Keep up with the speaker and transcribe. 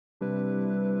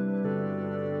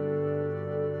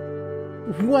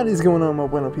What is going on, my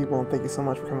bueno people, and thank you so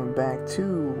much for coming back to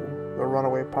the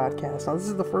Runaway podcast. Now, this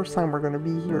is the first time we're going to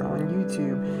be here on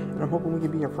YouTube, and I'm hoping we can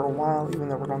be here for a while, even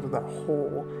though we're going through that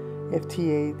whole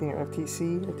FTA thing, or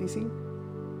FTC? I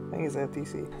think it's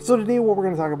FTC. So today what we're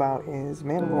going to talk about is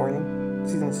Mandalorian,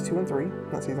 seasons 2 and 3,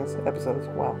 not seasons, episodes,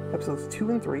 wow, episodes 2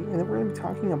 and 3, and then we're going to be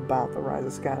talking about the Rise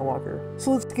of Skywalker.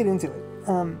 So let's get into it.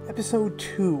 Episode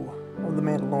 2 of The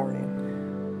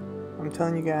Mandalorian. I'm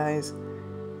telling you guys,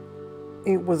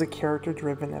 it was a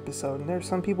character-driven episode, and there's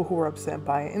some people who are upset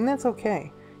by it, and that's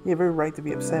okay. You have every right to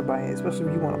be upset by it, especially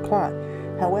if you want a plot.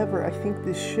 However, I think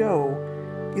this show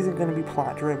isn't going to be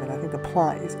plot-driven. I think the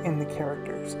plot is in the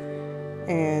characters,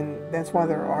 and that's why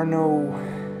there are no,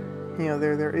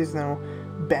 there is no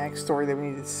backstory that we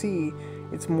need to see.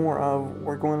 It's more of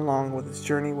we're going along with this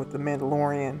journey with the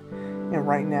Mandalorian, and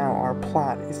right now our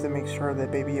plot is to make sure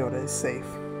that Baby Yoda is safe,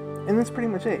 and that's pretty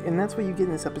much it. And that's what you get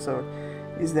in this episode.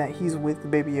 Is that he's with the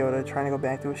Baby Yoda trying to go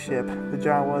back to a ship. The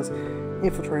Jawas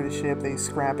infiltrate the ship, they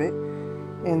scrap it,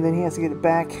 and then he has to get it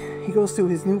back. He goes to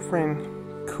his new friend,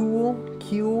 Queel,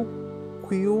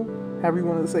 however you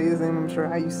want to say his name, I'm sure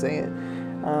how you say it.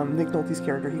 Nick Nolte's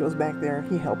character, he goes back there,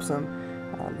 he helps him.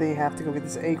 They have to go get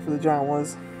this egg for the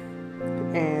Jawas,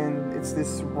 and it's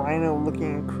this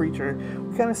rhino-looking creature.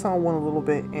 We kind of saw one a little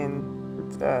bit in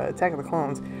Attack of the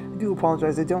Clones. I do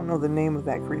apologize, I don't know the name of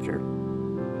that creature.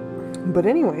 But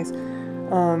anyways,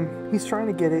 he's trying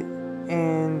to get it,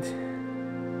 and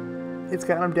it's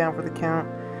got him down for the count.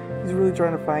 He's really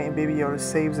trying to fight, and Baby Yoda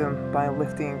saves him by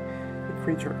lifting the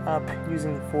creature up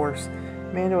using the Force.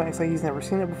 Mando acts like he's never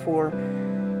seen it before.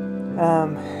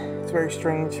 It's very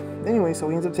strange. Anyway, so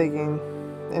he ends up taking,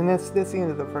 and that's the end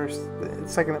of the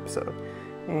second episode.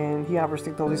 And he offers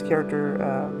Nick Nolte's character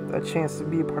a chance to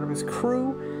be a part of his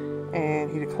crew,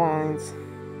 and he declines,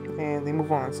 and they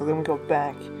move on. So then we go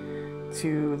back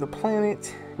to the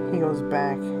planet. He goes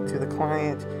back to the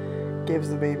client, gives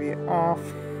the baby off,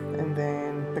 and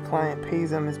then the client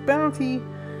pays him his bounty,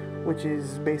 which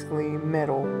is basically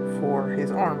metal for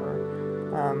his armor.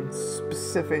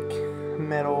 Specific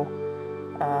metal.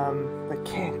 Like,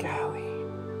 golly,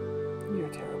 you're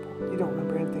terrible. You don't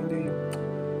remember anything, do you?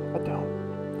 I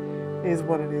don't. It is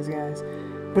what it is, guys.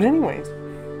 But anyways,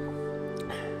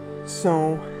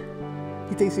 so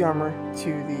he takes the armor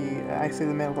to the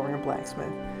Mandalorian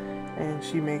blacksmith, and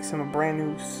she makes him a brand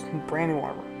new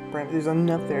armor. There's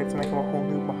enough there to make him a whole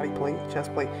new body plate,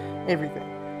 chest plate, everything.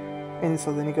 And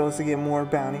so then he goes to get more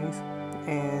bounties,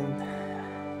 and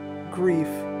Grief,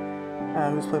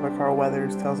 who's played by Carl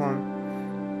Weathers, tells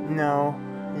him, no,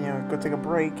 go take a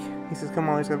break. He says, come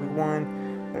on, there's gotta be one.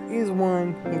 There is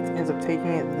one. He ends up taking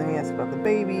it, but then he asks about the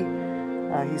baby.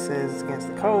 He says it's against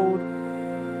the code.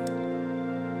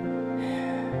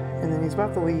 And then he's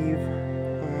about to leave,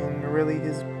 and really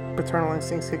his paternal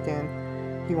instincts kick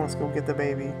in. He wants to go get the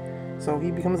baby. So he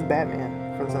becomes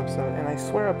Batman for this episode. And I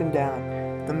swear up and down,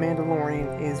 the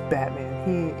Mandalorian is Batman.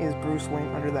 He is Bruce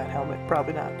Wayne under that helmet.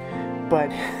 Probably not.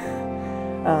 But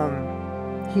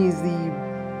he's the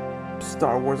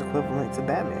Star Wars equivalent to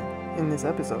Batman in this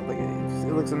episode. Like,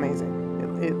 it looks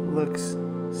amazing. It looks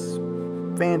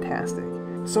fantastic.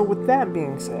 So with that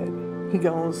being said, he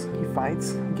goes, he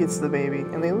fights, gets the baby,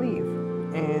 and they leave.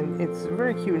 And it's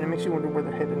very cute, and it makes you wonder where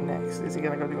they're headed next. Is he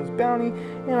going to go do his bounty?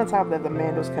 And on top of that, the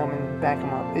Mandos come and back him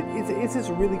up. It's this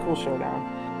really cool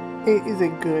showdown. It is a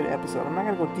good episode. I'm not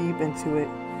going to go deep into it,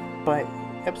 but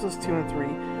episodes 2 and 3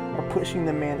 are pushing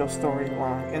the Mando story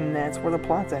along, and that's where the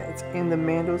plot's at. It's in the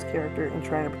Mando's character and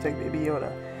trying to protect Baby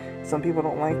Yoda. Some people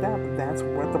don't like that, but that's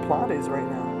what the plot is right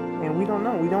now. And we don't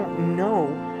know. We don't know.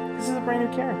 This is a brand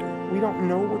new character. We don't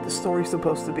know what the story's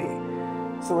supposed to be.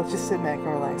 So let's just sit back and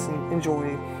relax and enjoy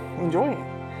it.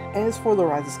 As for the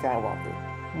Rise of Skywalker,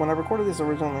 when I recorded this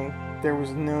originally, there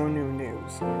was no new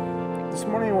news. This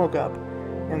morning I woke up,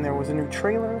 and there was a new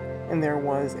trailer, and there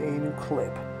was a new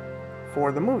clip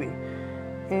for the movie.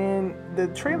 And the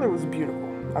trailer was beautiful.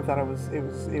 I thought it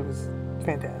was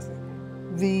fantastic.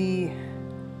 The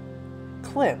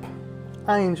clip,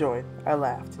 I enjoyed. I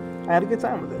laughed. I had a good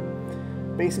time with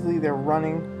it. Basically, they're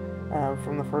running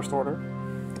from the First Order,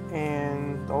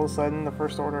 and all of a sudden the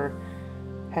First Order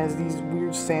has these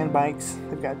weird sand bikes.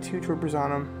 They've got 2 troopers on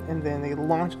them, and then they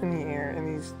launch in the air,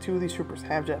 and 2 of these troopers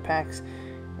have jetpacks,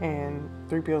 and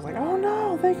 3PO's like, oh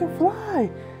no, they can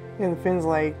fly, and Finn's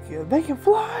like, they can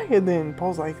fly, and then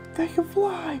Paul's like, they can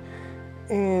fly.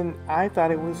 And I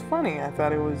thought it was funny. I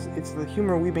thought it's the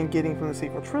humor we've been getting from the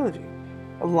sequel trilogy.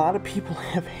 A lot of people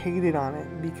have hated on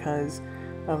it because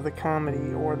of the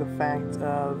comedy, or the fact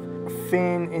of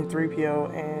Finn and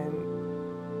 3PO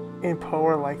and Poe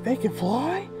are like, they can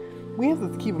fly? we have to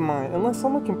keep in mind, unless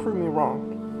someone can prove me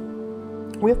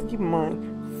wrong, we have to keep in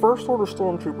mind, First Order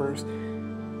Stormtroopers,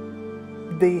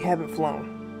 they haven't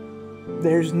flown.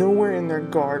 There's nowhere in their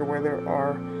guard where there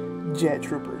are jet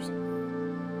troopers.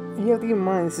 You have to keep in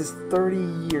mind, this is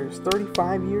 30 years,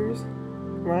 35 years,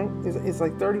 right? It's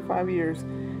like 35 years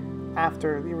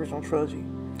after the original trilogy.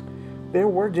 There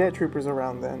were jet troopers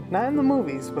around then. Not in the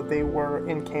movies, but they were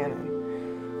in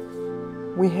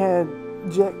canon. We had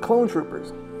jet clone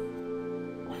troopers.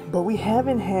 But we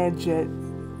haven't had jet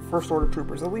First Order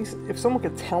troopers. At least, if someone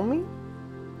could tell me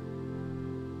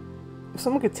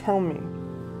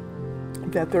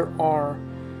that there are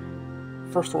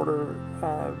First Order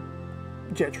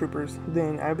jet troopers,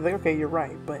 then I'd be like, okay, you're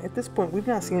right. But at this point, we've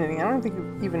not seen any. I don't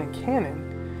think even in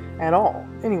canon at all,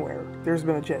 anywhere, there's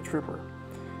been a jet trooper.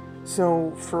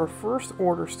 So for a First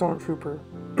Order Stormtrooper,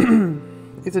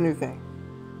 it's a new thing.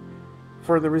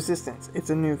 For the Resistance, it's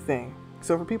a new thing.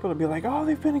 So for people to be like, oh,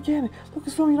 they've been again, look,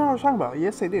 this film, you know what I'm talking about.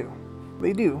 Yes, they do.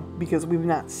 They do, because we've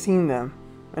not seen them.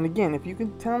 And again, if you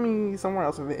can tell me somewhere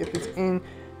else,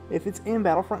 if it's in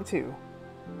Battlefront 2,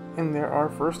 and there are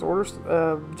First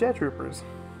Order jet troopers,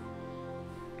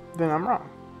 then I'm wrong.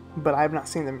 But I have not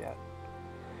seen them yet.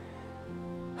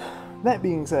 That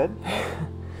being said,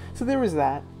 so there was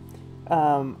that.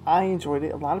 I enjoyed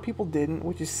it. A lot of people didn't,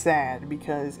 which is sad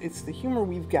because it's the humor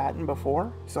we've gotten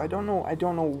before. So I don't know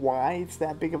why it's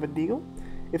that big of a deal.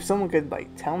 If someone could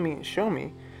like tell me and show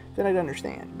me, then I'd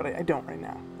understand. But I don't right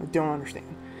now. I don't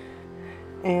understand.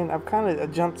 And I've kind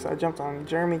of jumped on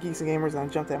Jeremy Geeks and Gamers, and I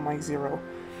jumped at Mike Zero.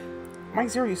 Mike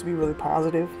Zero used to be really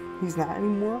positive. He's not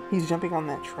anymore. He's jumping on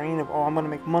that train of, oh, I'm going to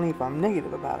make money if I'm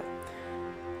negative about it.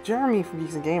 Jeremy from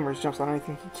Geeks and Gamers jumps on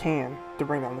anything he can to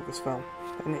bring down Lucasfilm.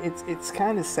 And it's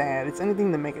kind of sad. It's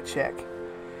anything to make a check.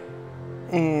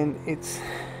 And it's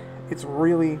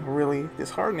really, really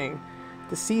disheartening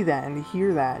to see that and to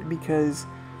hear that, because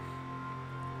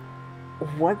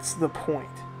what's the point?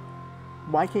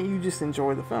 Why can't you just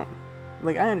enjoy the film?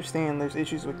 Like, I understand there's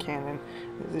issues with canon,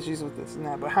 there's issues with this and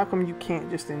that, but how come you can't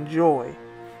just enjoy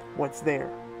what's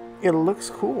there? It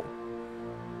looks cool.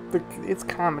 It's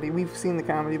comedy. We've seen the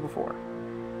comedy before.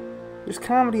 There's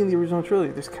comedy in the original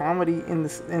trilogy. There's comedy in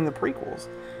the prequels.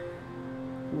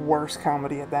 Worse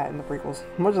comedy at that in the prequels.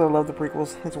 Much as I love the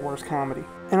prequels, it's worse comedy.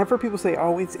 And I've heard people say,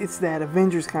 oh, it's that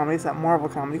Avengers comedy, it's that Marvel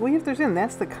comedy. Well, if there's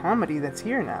that's the comedy that's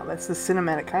here now. That's the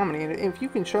cinematic comedy. And if you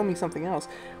can show me something else,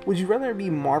 would you rather it be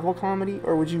Marvel comedy,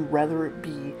 or would you rather it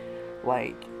be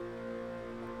like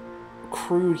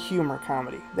crude humor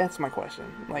comedy? That's my question.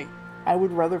 Like, I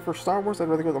would rather, for Star Wars, I'd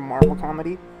rather go the Marvel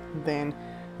comedy than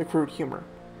the crude humor.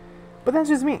 But that's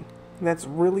just me. That's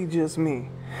really just me.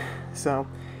 So,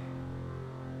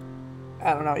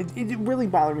 I don't know. It really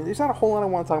bothered me. There's not a whole lot I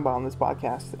want to talk about on this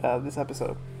podcast, this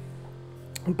episode.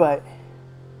 But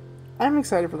I'm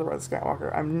excited for The Rise of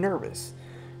Skywalker. I'm nervous.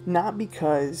 Not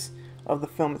because of the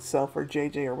film itself or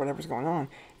JJ or whatever's going on.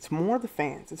 It's more the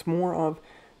fans. It's more of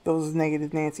those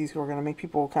negative Nancys who are going to make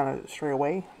people kind of stray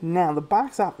away. Now, the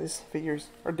box office figures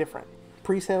are different.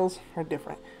 Pre-sales are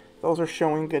different. Those are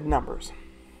showing good numbers.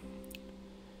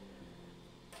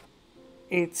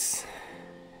 I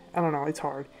don't know, it's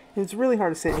hard. It's really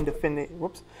hard to sit and defend it.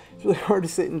 It's really hard to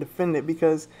sit and defend it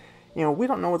because, we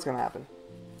don't know what's going to happen.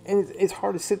 And it's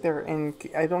hard to sit there, and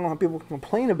I don't know how people can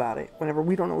complain about it whenever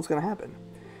we don't know what's going to happen.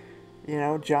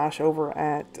 Josh over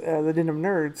at the Den of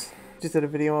Nerds just did a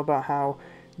video about how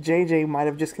JJ might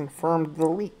have just confirmed the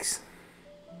leaks.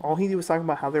 All he did was talk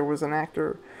about how there was an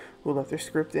actor who left their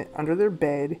script under their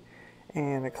bed,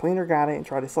 and a cleaner got it and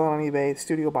tried to sell it on eBay. The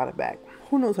studio bought it back.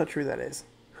 Who knows how true that is?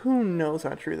 Who knows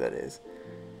how true that is?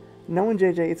 Knowing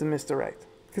JJ, it's a misdirect,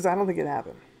 because I don't think it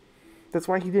happened. That's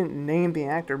why he didn't name the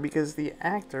actor, because the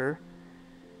actor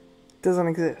doesn't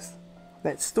exist.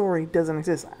 That story doesn't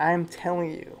exist. I'm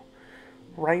telling you,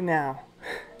 right now,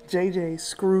 JJ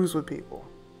screws with people.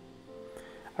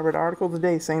 I read an article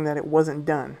today saying that it wasn't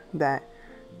done, that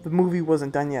the movie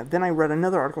wasn't done yet. Then I read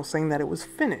another article saying that it was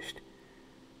finished.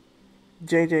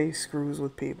 JJ screws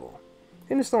with people.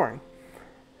 In the story.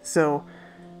 So,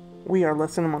 we are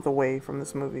less than a month away from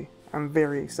this movie. I'm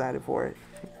very excited for it.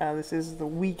 This is the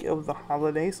week of the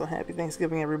holiday, so happy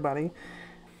Thanksgiving, everybody.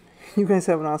 You guys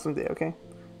have an awesome day, okay?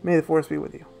 May the Force be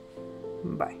with you.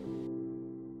 Bye.